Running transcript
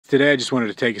Today I just wanted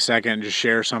to take a second and just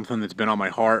share something that's been on my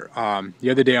heart.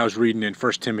 The other day I was reading in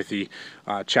 1 Timothy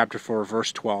chapter 4,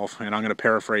 verse 12, and I'm going to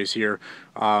paraphrase here.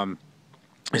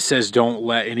 It says, "Don't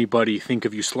let anybody think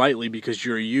of you slightly because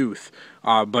you're a youth,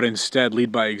 but instead lead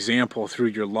by example through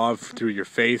your love, through your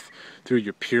faith, through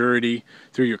your purity,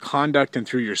 through your conduct, and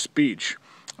through your speech."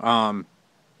 I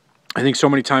think so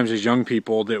many times as young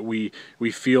people that we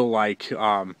feel like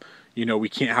we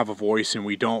can't have a voice, and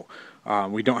we don't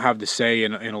have the say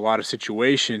in a lot of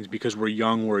situations because we're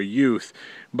young, we're a youth.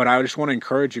 But I just want to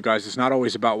encourage you guys, it's not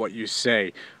always about what you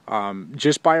say.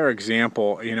 Just by our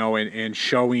example, and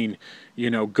showing,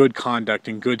 good conduct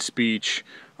and good speech,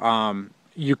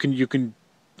 you can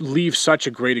leave such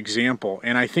a great example.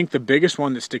 And I think the biggest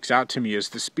one that sticks out to me is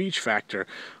the speech factor.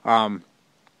 A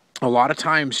lot of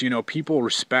times, people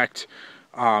respect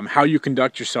how you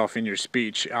conduct yourself in your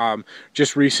speech.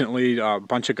 Just recently, a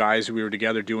bunch of guys, we were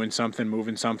together doing something,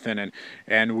 moving something,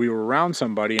 and we were around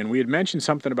somebody, and we had mentioned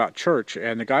something about church,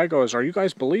 and the guy goes, "Are you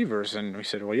guys believers?" And we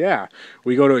said, "Well, yeah,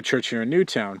 we go to a church here in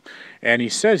Newtown." And he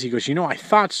goes, "I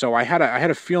thought so. I had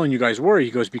a feeling you guys were."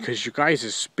 He goes, "Because your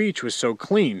guys' speech was so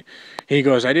clean." He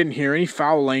goes, "I didn't hear any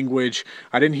foul language.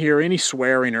 I didn't hear any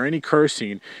swearing or any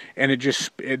cursing." And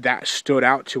that stood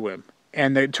out to him.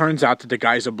 And it turns out that the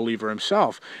guy's a believer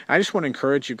himself. I just want to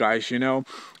encourage you guys, a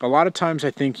lot of times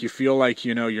I think you feel like,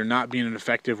 you're not being an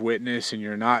effective witness, and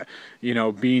you're not,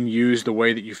 being used the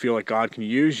way that you feel like God can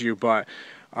use you. But,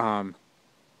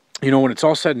 when it's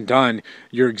all said and done,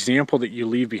 your example that you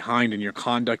leave behind in your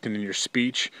conduct and in your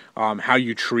speech, how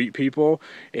you treat people,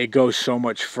 it goes so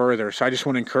much further. So I just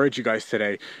want to encourage you guys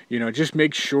today, just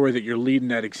make sure that you're leading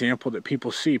that example that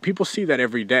people see. People see that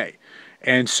every day.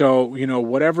 And so,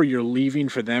 whatever you're leaving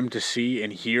for them to see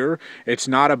and hear, it's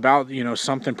not about,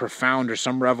 something profound or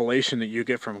some revelation that you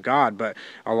get from God, but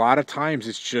a lot of times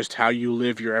it's just how you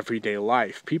live your everyday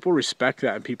life. People respect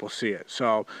that and people see it.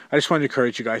 So I just wanted to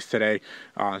encourage you guys today.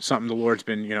 Something the Lord's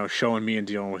been, showing me and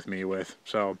dealing with me with.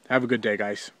 So have a good day,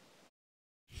 guys.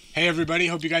 Hey everybody,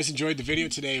 hope you guys enjoyed the video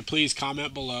today. Please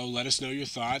comment below, let us know your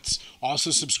thoughts.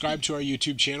 Also subscribe to our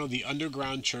YouTube channel, The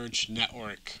Underground Church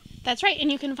Network. That's right,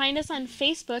 and you can find us on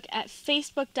Facebook at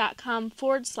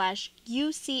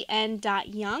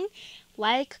facebook.com/UCN.young.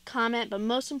 Like, comment, but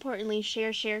most importantly,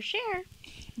 share.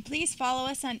 Please follow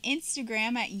us on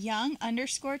Instagram at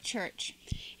young_church.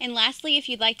 And lastly, if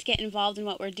you'd like to get involved in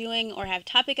what we're doing or have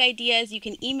topic ideas, you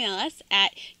can email us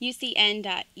at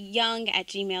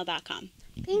ucn.young@gmail.com.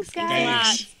 Thanks, guys.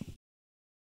 Thanks.